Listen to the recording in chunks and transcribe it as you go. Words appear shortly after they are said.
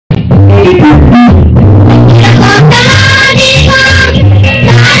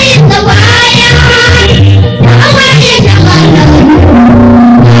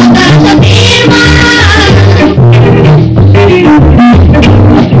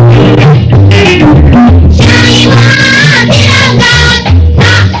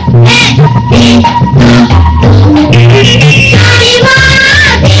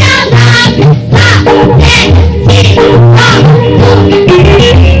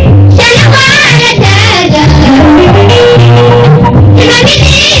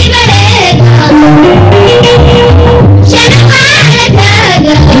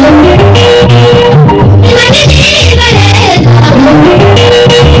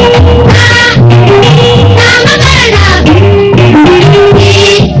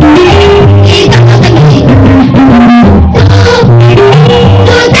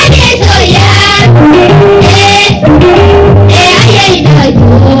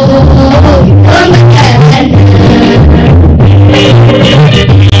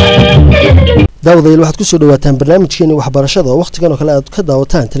داوديل waxaad ku soo dhawaataan barnaamijkeena waxbarashada oo waqtigan oo kale aad ka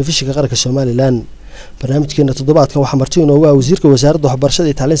daawataan telefishinka qaranka Somaliland barnaamijkeena toddobaadkan waxa marti inoo waa wasiirka wasaaradda waxbarashada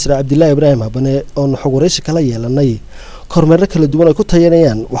iyo tacliinta sare Cabdillah Ibrahim Habane oo xog wareysi kala yeelanay kormeer kala duwan ay ku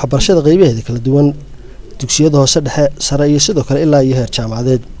tayeynayaan waxbarashada qaybaheeda kala duwan dugsiyada hoose dhexe sare iyo sidoo kale ilaa iyo heer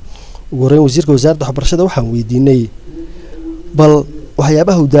jaamacadeed ugu horeyn wasiirka wasaaradda waxbarashada waxaan weydiinay bal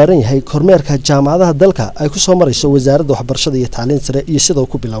waxyaabaha uu daaran yahay kormeerka jaamacadaha dalka ay ku soo marayso wasaaradda waxbarashada iyo tacliinta sare iyo sidoo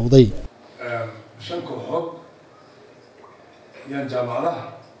ku bilowday يا جامعة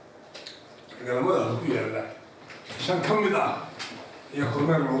قالوا ما أقول يلا عشان كم ده يا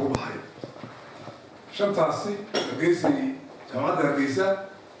كورمير موجود بحي عشان تعصي الرئيسي جامعة الرئيسة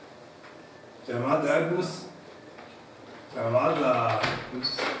جامعة أدمس جامعة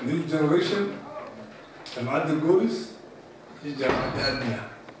نيو جنريشن جامعة الجوليس هي جامعة أدمية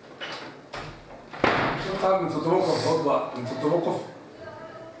عشان تعرف من تتوقف خطبة من تتوقف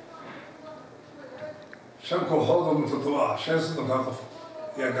شنكو حوض من تطوع عشان صدق هاقف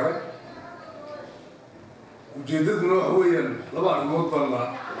يا جاي وجددنا هو لبعض الموضوع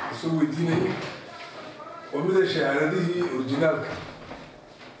اللي يسوي ديني ومدى شهادته أوريجينالك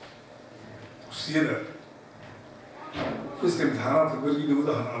وسيدة فيسك امتحانات البرجيني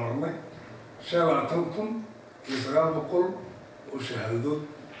ودهن عمرنا شارع تنكم يسرع بقول وشهادته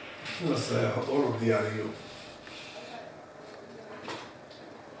نص حطور الدياريو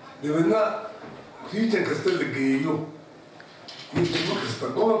لبنا كيجن كستل الجيو يجمع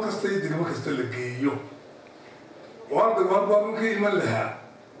كستل قوم كستل يجمع كستل الجيو وارد ممكن يمل لها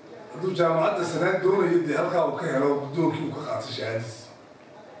دو جامعات السنة دون يدي هلقا وكهلا بدون كيو كقاط الشهادس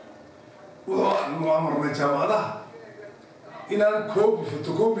وهو المعمر من جامعة إن أن كوب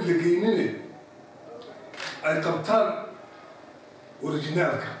فتكوب اللي جيني أي قبطان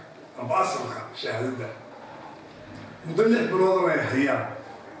أوريجينالك أم أصلك شهادة مدلع بالوضع يا حيان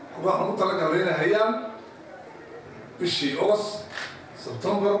waxaan u tala galnay hayaan bishii August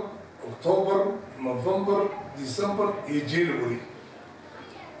September October November December iyo January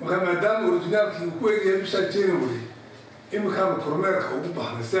maadaama originalkii ku eegay bisha January imkaan kormeerka ugu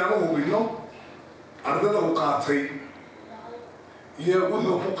baxnay si aan u hubino ardayda uu qaatay iyo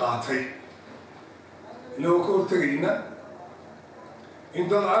wuxuu ku qaatay inuu ka hortagayna in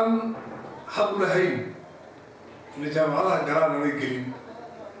dadaan xaq lahayn in jaamacadaha galaan ay gelin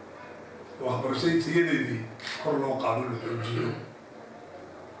waxbarashada tiyadeedii kor loo qaado la xoojiyo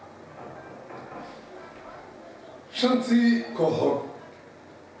shantii kooxood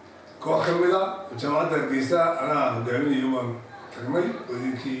koox ka mid ah jaamacadda Hargeysa anaa hogaaminayo waan tagnay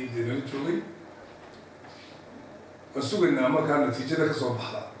wadinkii deegaanka joogay waan sugaynaa markaa natiijada ka soo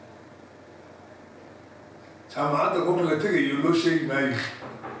baxda jaamacadda goobta la tegayo loo sheegi maayo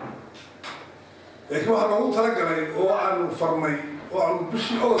laakiin waxaa loogu talagalay oo aanu farnay oo aanu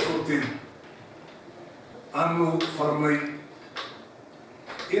bishii August horteen aanu farnay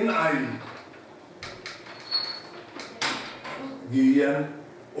in ay geeyaan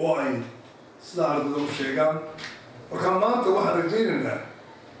oo ay sida ardayda u sheegaan marka maanta waxaan rajaynaynaa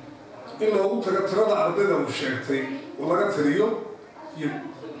in loogu tago tirada ardayda uu sheegtay oo laga tiriyo iyo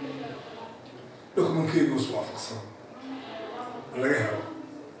dokumenkeedu is waafaqsan laga helo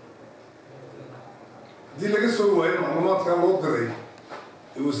haddii laga soo waayo macluumaadka loo diray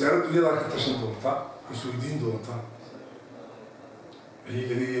ee wasaaraddu iyadaa ka tashan doonta isweydiin doonta wixii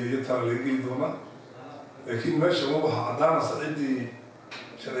laga yeelayo tala laga geli doonaa laakiin meesha ma waxa caddaanaysa ciddii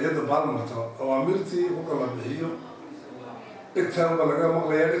sharciyadda baalmarta awaamirtii marka la bixiyo dhegtaan baa laga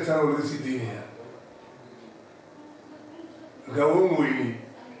maqlayaa dhegtaan waa laga sii deynayaa markaa waan weyni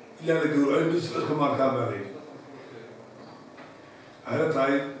ilaa la gowraco in socodka maarkaa baa layidhi waxayna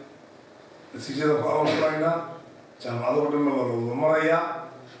tahay natiijada ku aroorayna jaamacado dhanna waa loo marayaa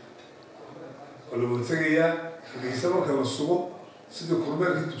wala wadaagaya xiisa marka la sugo sida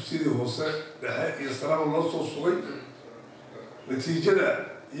kormeerka dugsiyada hoose dhexe iyo salaam loo soo sugay natiijada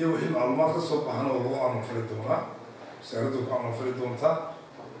iyo wixii macluumaad ka soo baxana oo lagu amanfali doonaa wasaaraddu ku amanfali doontaa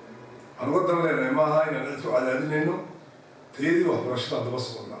aan wadan leenahay maaha inaan cid ku cadaadinayno tayadii waxbarashada daba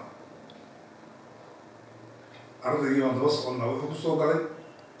soconnaa ardaygii baan daba soconnaa wuxuu ku soo galay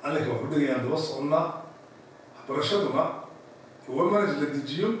aninka waxu dhigayaan daba soconnaa waxbarashaduna waa manhaj la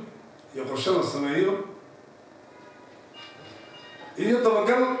dejiyo iyo qorshe la sameeyo iyo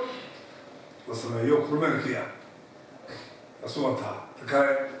dabagal la sameeyo kormeerkii ah aswataa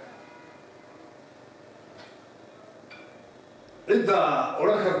kale cidda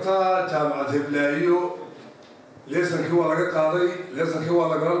odhan karta jaamacad heblaayo leesankii waa laga qaaday leesankii waa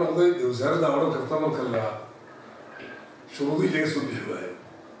lagala noqday dee wasaaradda odhan karta marka la shuruudihii laga soo bixi waayo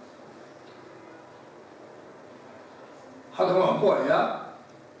halkan waxaan ku hayaa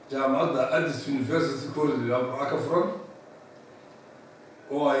jaamacadda Addis University College waxaa ka furan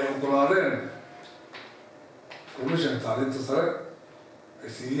oo ay ogolaadeen komishanka tacliinta sare ay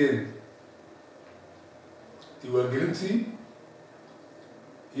siiyeen diiwaangelintii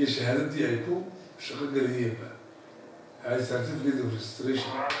iyo shahaadadii ay ku shaqo geliyeenba ay certificate of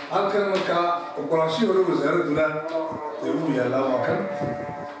registration halkan markaa ogolaanshihii hore wasaaradduna dee uu yaallaa waa kan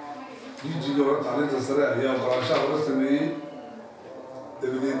dijiga hore tacliinta sare ayaa ogolaanshaha hore sameeyey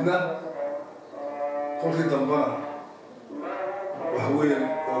dabadeedna kolkii dambana waxa weeyaan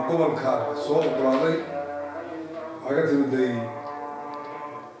oo gobolka soo ogolaaday waxaa ka timiday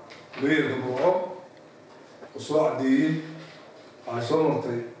meeyarka burco oo soo caddeeyey waxay soo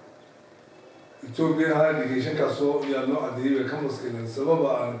martay Ethiopian Higher Education-kaasoo yaa noo caddeeyey bay ka maskeeneen sababa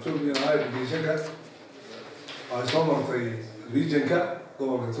aan Ethiopian Higher Education-ka waxay soo martay regionka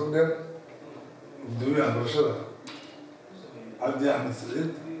gobolka Togdheer gudoomiyaha waxbarashada cabdi axmed saciid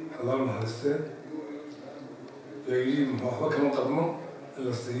xalaal naxariistee يجي محاولة كمان قدمه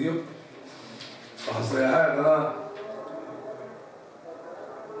الاستيو فحصيها أنا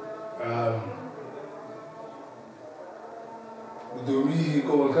بدوميه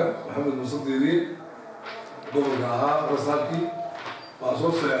قبل كا محمد مصدري قبل كها رسالتي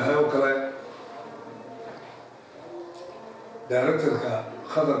وأصوص سياحة وكلا دايركتور كا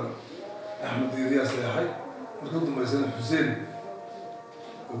خضر أحمد ديريا سياحي وكنت مثلا حسين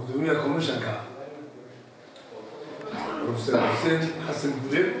وبدوميه كوميشن كا بروفيسور حسين حسن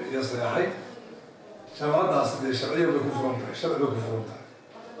بدير يا سياحي جامعة أصلية شرعية بكفرونتها شرع بكفرونتها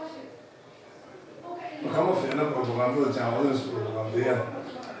وكما في أنا بروباغندا جامعة بروباغندية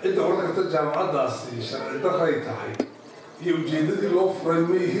إذا أردت الجامعة أصلية شرعية دخلتها هي وجدتي لو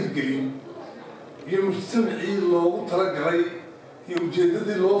فريمي هيرجلين هي مجتمعي لو ترجعي هي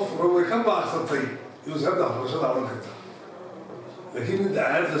وجدتي لو فريمي كم بعثتي يوزع ده برشة على كده لكن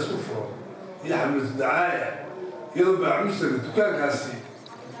الدعاية لسكفر هي حملة الدعاية يضرب عمسك الدكان كاسي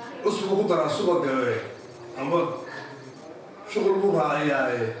اسمه قدر عصوبة قوي أما شغل مرة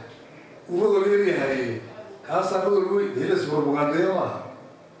هاي وفضل يري هاي كاسا فضل وي هي اسمه بروباغندية ما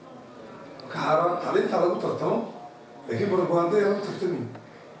كحرام تعليم على قطر تمام لكن بروباغندية ما تفتني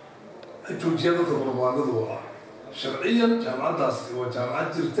التوجيه ضد البروباغندا دوا شرعيا جامعة داسي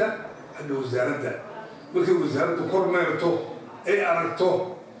وجامعة جرتا حق وزارتها ولكن وزارته كورميرتو أي أركتو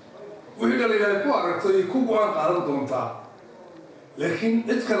وهي اللي يكون عرفتي يكون قاعد قارن دونتا لكن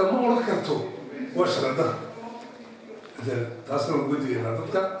إذا ما أركته وش رده هذا تاسم وجودي هنا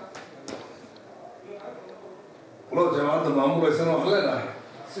تذكر والله جماعة المعمول يسمى حلنا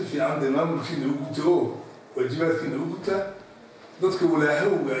سفي عند المعمول كنا وجوده واجبات كنا وجوده تذكر ولا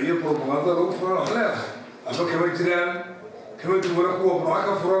هو يبرر بهذا الوفر حلنا أما كمان جيران كمان دولك هو برا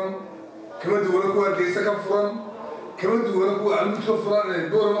كفران كمان دولك هو جيسة كفران كمان دولك هو عم كفران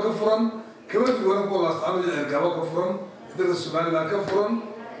دور ما كفران كمان دولك هو أصحاب الجواب كفران درس السوماليلاند كفران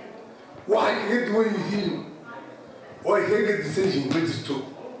واحد كده وين يهين واحد كده ديسيجن ميتستو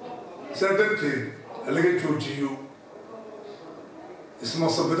سادتين اللي جت جوجيو اسمه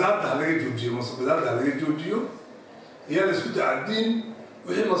صبدات اللي جت جوجيو مصبدات اللي جت جوجيو هي اللي سكت عدين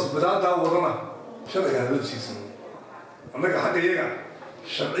وهي مصبدات ده ورانا شرعي هذا الشيء اسمه أنا كحاجة يجا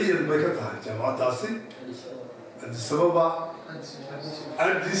شرعيا بيكتها جامعة داسي السبب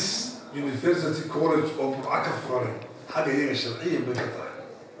أديس University College of Akafrani حاجة هي شرعية بيكتها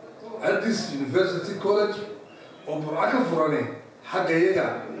أديس University College of Akafrani حاجة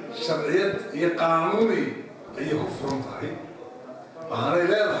هي شرعية هي قانوني هي كفرنتها وهنا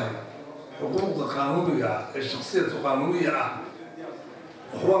لها حقوق قانونية الشخصية قانونية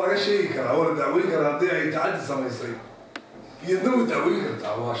وهو لا شيء كذا ولا دعوي كذا هذه يتعدى سميسري يدنو دعوين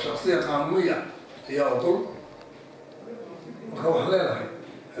كرتا وشخصية قانونية هي أطول وحلال هاي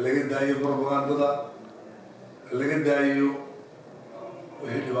اللي قد دايو بروباغندا اللي قد دايو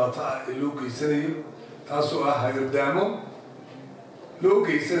وهي دباطة اللو كيسانيو تاسو قدامو لو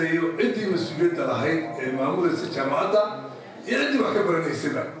كيسانيو عدي مسؤولية لهاي معمولة الجامعة يعدي وحكبرنا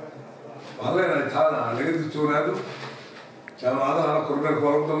يسيبها وحلال تانا اللي قد تونادو جامعadaha kormeerka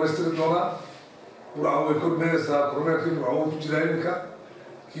waa lagu dhammaystiri doonaa burca way kormeeraysaa kormeerkii burca wuu ku jiraa iminka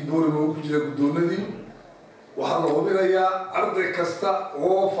kii boorima wuu ku jiraa guddoonadii waxaa la hubinayaa arday kasta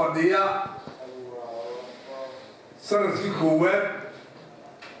oo fadhiya sanadkii koowaad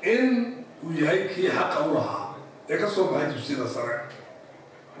in uu yahay kii xaqa u lahaa ee ka soo baxay dugsiyada sare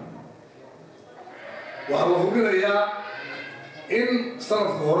waxaa la hubinayaa in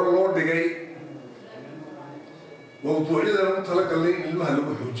sanadka hore loo dhigay موضوعية أنا متلقى المهل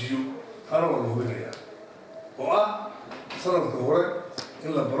وحوجيو أنا والله بنيا سنة الظهور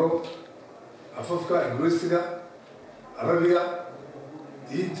إلا برو عفافكا إنجليزيكا عربية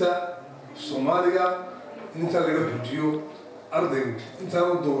دينتا صوماليا إنتا اللي وحوجيو أردن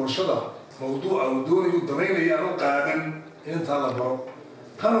إنتا الدورشدة موضوع أو دوني ودنيني أنا قاعدا إنتا اللي برو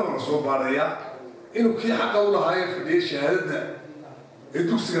أنا والله بعديا إنه كي حق الله هاي في دي شهادة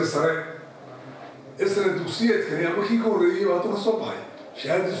الدوسية السريع إسرائيل الدوسية كان يعمل كي كوري وهاتوك الصباحي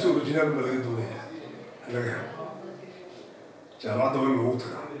شهادة السوق الجناب الملغي الدنيا لقى جامعة دول الوطن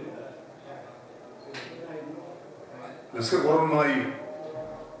نسكي قرار مايو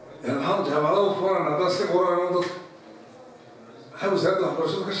يعني الحمد جامعة دول فورا نسكي قرار نوضت حاول سيادة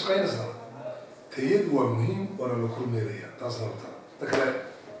وحبرشتك الشقين أصلا تيد هو مهم وانا لكل ميريا تاصل وطن تكلا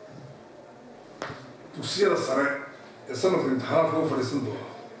دوسية للصراع السنة في الامتحانات هو فريسين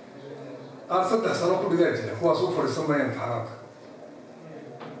دولار أنا صدق سنة كل جاي جدا هو سوف يسمى ما ينتحرك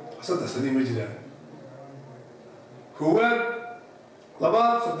صدق سنين مجدا هو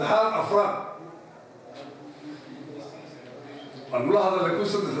لبعض صدحات أفراد الملاحظة اللي يكون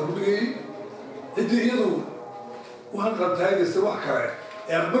صدق كل جاي إدي يدو وهنقل تاجي استروح كراي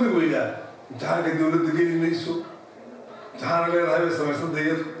يقبل وياه امتحان الدولة دقيقة نيسو امتحان اللي راح يسمى يصدق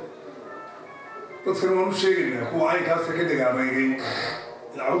يدو تذكر ما نشيء إنه هو عين كاسة كده قاعد يجي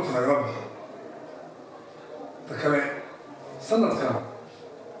العروض هربها تكلم سنة كام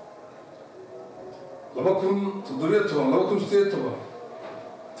لبكون تدريتهم لبكون ستيتهم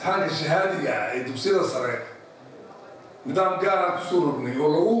امتحان الشهادة قاعد يدوسير الصراع نظام قاعد كسور ابني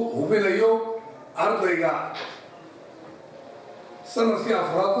ولو هو بين يوم أرضي قاعد سنة كي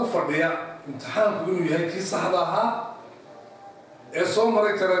أفراد وفرديا امتحان بيقولوا يهي كي صحبها إصوم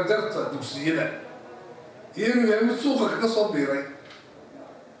مرة ترجعت دوسيرة ينو يهي سوقك كصبيري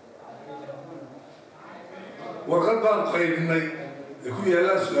warqad qaybinay ku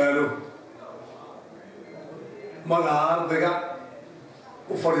yeelaan su'aalo magaca ardayga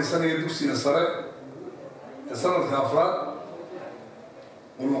u fadhiisanaya dugsiga sare ee sanadka afraad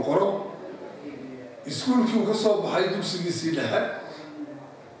uu qoro iskuulkii uu ka soo baxay dugsigiisii dhexe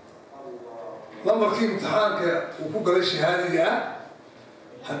lambarkii imtixaanka uu ku galay shahaadiga ah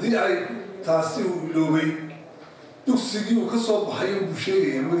haddii ay taasi uu iloobay dugsigii uu ka soo baxay uu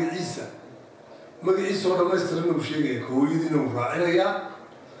sheegaya magaciisa magaciisa oo dhammaystiran uu sheegaya hooyadiina uu raacinayaa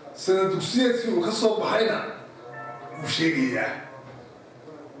sanad dugsiyeedkii uu ka soo baxayna uu sheegayaa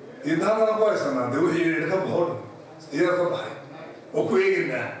idnaadana ku haysanaa dee wixii ka baxo iyaga ka baxay oo ku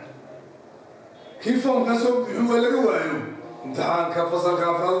eegaynaa kii foomkaa soo bixi waa laga waayo imtixaanka fasalka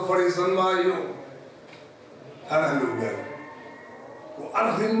afraad u fadhiisan maayo hana la ogaado waa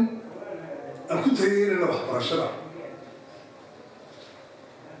arrin aan ku tageynayna waxbarashada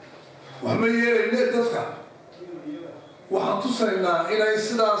وهم يرى دتك waxaan tusaynaa inay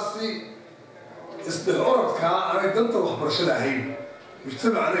sidaasi isdhexorodka aanay danta waxbarashada ahayn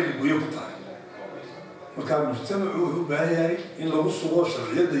mujtamacana ay guyo ku tahay markaa mujtamacu wuxuu u baahan yahay in lagu sugo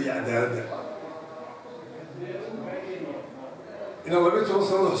sharciyadda iyo cadaaladda inaan 12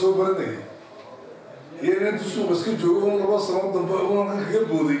 sano wax soo baranayay iyo intuu suuqa iska joogo un 2 sano dambe uun kaga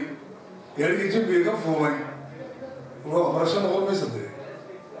booday gaariga jambiga ka fuulay waxbarasho noqon maysa dee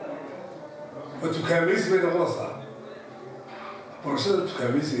وتكاميس بين غلصة برشلونة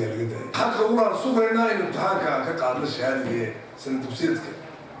تكاميس يا لقدر حتى والله صغرنا إنه امتحان كقابل الشهادة اللي سنة تبصيرتك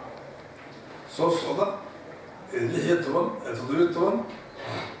صوص صعدة اللي هي طبعا تدريب طبعا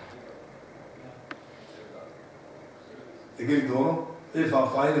يجي دونا إيه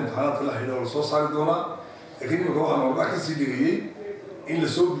فاين امتحانات اللي حيدا ولا صوص على دونا لكن ما كمان أنا أحكي سيدي إن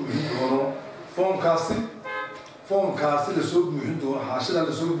السوق بيجي دونا فوم كاسي السوق بيجي دونا حاشد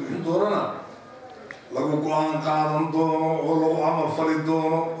السوق بيجي دونا lagu qaadan doono oo lagu amal fali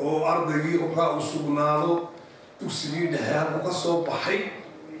doono oo ardaygii uga usugnaado dugsigii dhexe halku ka soo baxay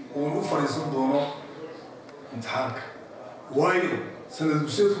uun u fadhiisan doono imtixaanka waayo sanad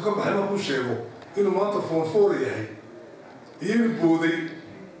dugsiyeedku ka baxay markuu sheego inuu maanta form 4 yahay iyo inuu booday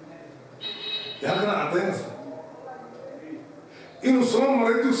halkana caddaynaysa inuu soo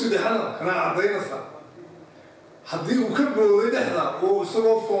maray dugsi dhexena kana caddaynaysa haddii uu ka booday dhexda oo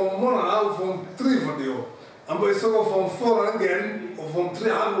isagoo form 1 ah form 3 fadhiyo amba isagoo form 4 aan gaarin oo form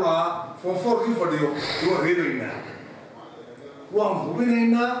 3 aan u lahaa form 4 kii fadhiyo waa reebaynaa waan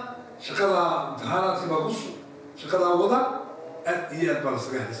hubinaynaa shaqada imtixaanaadkii baa ku shaqadaa wada aad iyo aad baa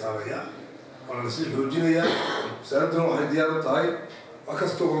lasaga xisaabayaa waana lasii xoojinayaa wasaaradduna waxay diyaar u tahay wax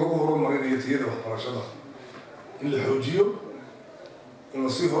kastoo lagu horumarinayo tayada waxbarashada in la xoojiyo in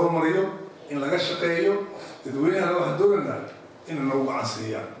lasii horumariyo in laga shaqeeyo dadweynahana waxaan doonaynaa inay nagu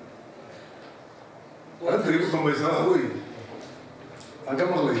gacansiiyaan arrinta igu dambaysa waxa weeye aan ka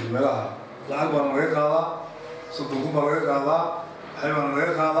maqlay meelaha lacag baana laga qaadaa 30 kun baa laga qaadaa waxay baana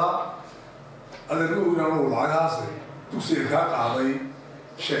laga qaadaa adeer ma ogin anagu lacagahaase dugsiga kaa qaaday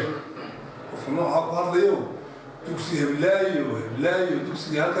sheeg qofka noocaa ku hadlayo dugsi heblaayo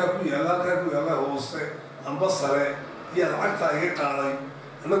dugsiga halkaa ku yaalla hoose amba sare iyo lacagtaa iga qaaday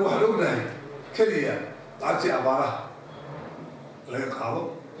annagu waxaan ognahay keliya lacagtii abaaraha laga qaado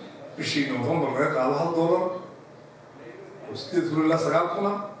bishii November laga qaado $1 oo 8 kun ilaa 9 kun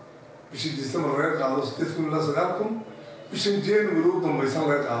bishii December laga qaado 8 kun ilaa 9 kun bishii January ugu dambaysan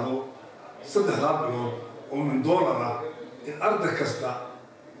laga qaado 3 bilood oo $1 ah in arday kasta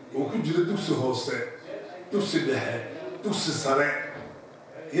oo ku jira dugsi hoose dugsi dhexe dugsi sare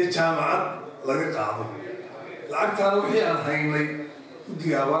iyo jaamacad laga qaado lacagtaana wixii aan haynay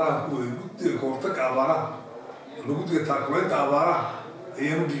guddiga abaaraha ku waday guddiga kahortagga abaaraha ama guddiga taakulaynta abaaraha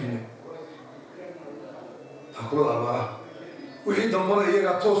ayaan u dhiibnay taakulada abaaraha wixii dambana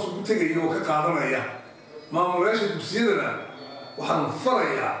iyagaa toos ugu tegaya oo ka qaadanaya maamulayaasha dugsiyadana waxaan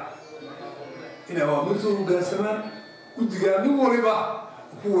farayaa in awaamirta u hoggaansamaan guddigaa nin waliba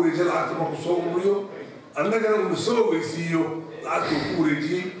ku wareejiya lacagta markuu soo ururiyo annagana uuna soo ogeysiiyo lacagta uu ku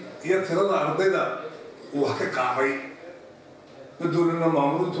wareejiyey iyo tirada ardayda uu wax ka qaaday ma doonina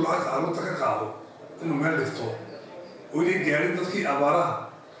maamul intuu lacagta carruurta ka qaado inuu meel dhigto oo inay gaarin dadkii abaaraha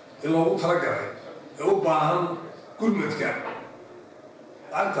ee loogu talagalay ee u baahan gurmadka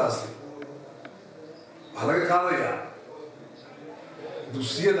lacagtaasi waxaa laga qaadayaa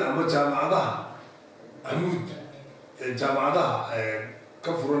dugsiyada ama jaamacadaha amuud jaamacadaha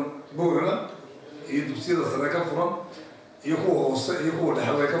ka furan boorana iyo dugsiyada sare ka furan iyo kuwa hoose iyo kuwa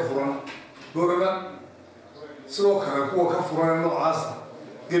dhexda ka furan boorana sidoo kale kuwa ka furan noocaasa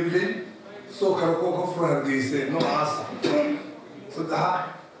gabley sidoo kale kuwa ka furan hargeysa noocaasa saddexa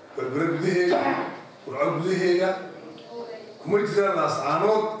berbere gudaheega qurco gudaheega kuma jiraan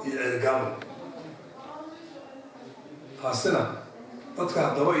laascaanood iyo ceelgaaban taasina dadka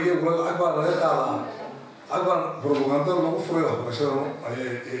haddaba iyaguna lacag baa laga qaadaa lacag baan propaganda lagu furay waxbarashada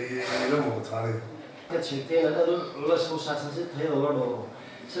ayay la muuqataanay kad sheegtay inaad aad culays u saarsan si tayada loo dhowro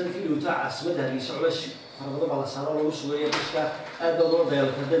sanadkii dhowtaa caasimadda hargeysa culays farabada baa la saaro lagu sugaya dadka aad baa loo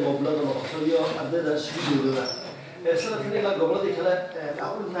dayalkaday mobilada noqoto iyo ardayda iskuuladooda sanadkan ilaa goboladii kale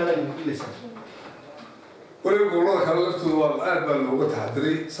intaana gudilaysaa waliba gobolada kale laftooda waa aad baa looga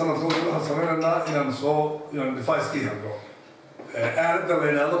taxadiray sanadkan waxaan sameynaynaa inaan device ka helno aaladda la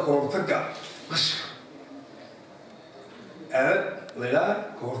yidhaahdo kahortagga qashka aalad la yidhaahdo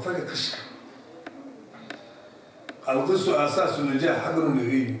kahortagga qashka qalqisu aasaasu najaax xagganu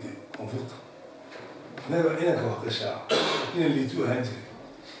naga yimid koonfurta inanka wax qashaa inan liitu ahaan jiray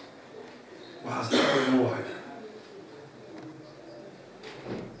waxaas aqaynu wahay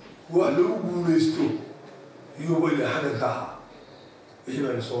wax lagu guulaysto iyo wayla xagga ka ahaa wixii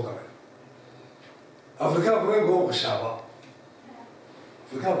baynu soo galay afrikaan kureenka oo qashaaba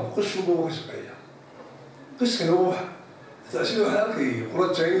afrikaanku qashuba uga shaqeeya qashkana wax taashida waxaan arkayay qola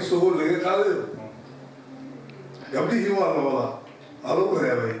chinese oo laga qaadayo gabdhihii waa la wadaa waa lagu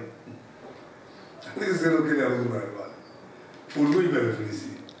reebay ninkaskalo keliya lagu reebay ulweyn baa la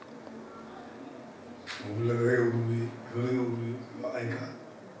fadhiisiyey laga ururiyey laga ururiyey aynka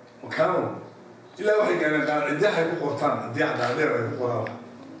makaano ilaa waxay gaareen qaar ciddiyaha ay ku qortaan haddii cadaadeer ay ku qoraan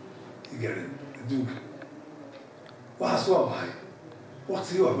ay gaareen adduunka waxaas waa maxay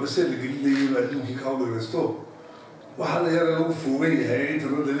waktigii waxbarashada la gelinayay baa adduunkii ka hawlagaysto waxaana yara lagu foogan yahay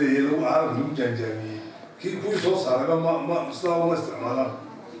internet la leeyahay lagu caalamka lagu jaanjaamiyey kii kuwii soo saarayba sidaa uma isticmaalaan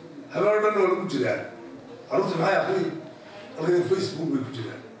habeen o dhan waa lagu jiraan carruurta maxay aqri halkan Facebook bay ku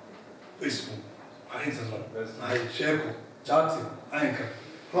jiraan Facebook maxaa internet maxay sheeko chatting caynka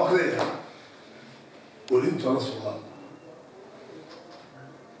ma aqriya walintu la socdaan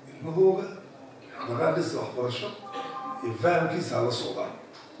ilmahooga dhaqaaqdiisa waxbarasho iyo fahamkiisa la socdaan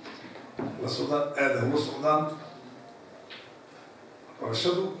aada uga socdaan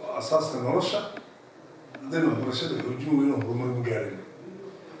waxbarashadu waa asaaska nolosha haddaynu waxbarashada xoojin weyno horumar ma gaarin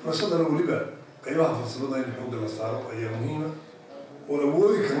waxbarashadana weliba qaybaha farsamada in xoogga la saaro ayaa muhiima oon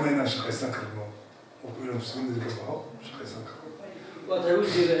awoodi karna inaan shaqaysan karno qofku inuu secondary ka baxo shaqaysan karno وهذا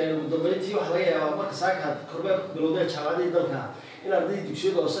وجه مدبرتي وحلاقي مرة ساكت كرباء بلودات شعبي دلها إن أرضي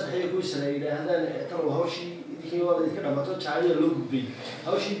دكتور أصلا هي كويسة إلى هذا ترى هوشي ذيك ولا ذيك لما تشعبي لوج بي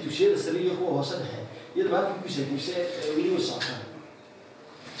هوشي دكتور السرية هو أصلا هي إذا ما في كويسة وليه صعبة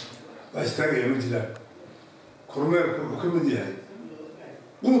بس تاجي يا مجلا كورمير كم دي هاي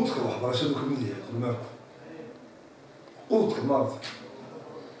قوت كروح برشلونة كم دي هاي كورمير قوت كمارت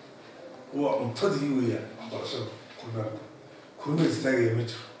هو منتدي وياه برشلونة كورمير كورمير تاجي يا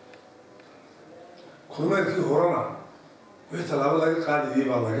مجلا كورمير كي هرانا ويتلعب لك قاعد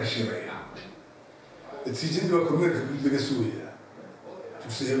يجيب على كشرية التيجي دي كورمير كبير لجسوية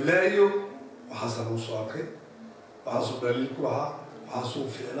تسيب لايو وحصل وصاقي وحصل بالك وحصل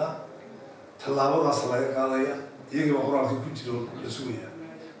فعلا تلعب راس لا قاضية يجي مقرار في كل شيء لسوية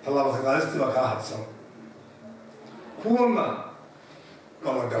تلعب قاضي تبقى قاعد سام كلنا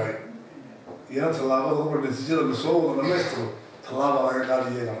قال قاعد يا تلعب هو النتيجة المسؤول ولا ما يستوي تلعب على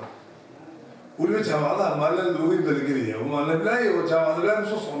قاضي يجي ولو جامعة ما لنا لوي بالجرية وما لنا لا وجامعة لا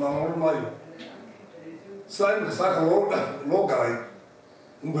نصوص ولا نور ما يو سايم كساك لو قاعد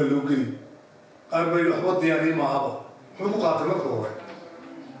مبلوغي قال بيحبط يعني ما هذا حقوقات المطلوبة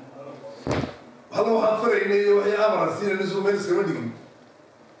هذا هو فرعي وهي أمر سين النسوة ميلس كمدين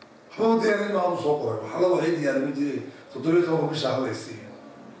حقوق يعني ما هو صقر هذا وحيد يعني مدي تطلعت هو مش على السين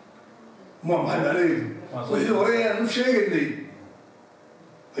ما محل عليه وهي وريه نفس شيء اللي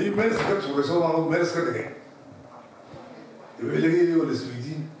هي ميلس كتب ويسوي معه ميلس كتب يبي لي ولا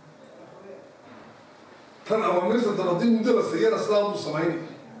سويدين كان أول ميلس التنظيم مدرس هي الأسلام والصمايل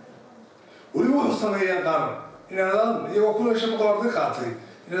ولي واحد صنايع قال إن هذا يبغى كل شيء مقرر قاطع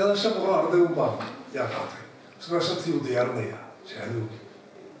إن هذا الشيء مقرر وبان يا قاطع بس ما شفتي وديارنا يا شهدوا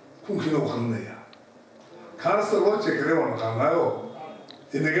كون كنا وخلنا يا كان السلوك شكله وانا كان هايو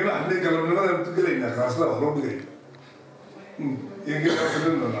إن جماعة إحنا كلامنا ما تقولين كان أصلا هرب بقول ينقل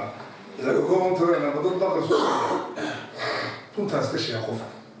كلامنا إذا كنت ترى أنا بدل بقى سوق كنت أسكت يا خوف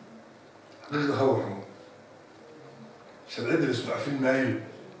هذا هو شرعي اللي اسمه في المايو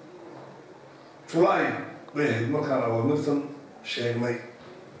فلاي بيه المكان أو مثلا شيء ماي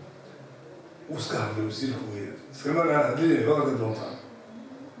وسكان الوزير كويت سكمان هدلي وقت الدونتان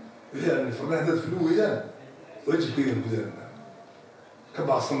يعني فرنا هدف فلو وياه واجب كي نبدأ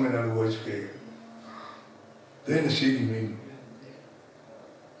كبع صمنا على واجب كي ده شيء مين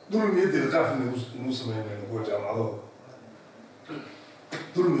دول من يدي القاف الموسم هنا هو جامعة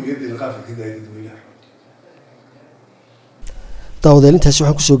دول من يدي القاف كده يدوينا daawadeenintaasi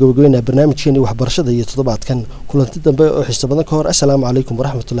waxaan kusoo gabagabeynaa barnaamijkeeni waxbarashada iyo toddobaadkan kulanti dambe oo xiiso badan ka hor assalaamu calaykum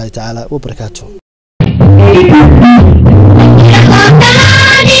waraxmatullaahi tacaala wabarakaatu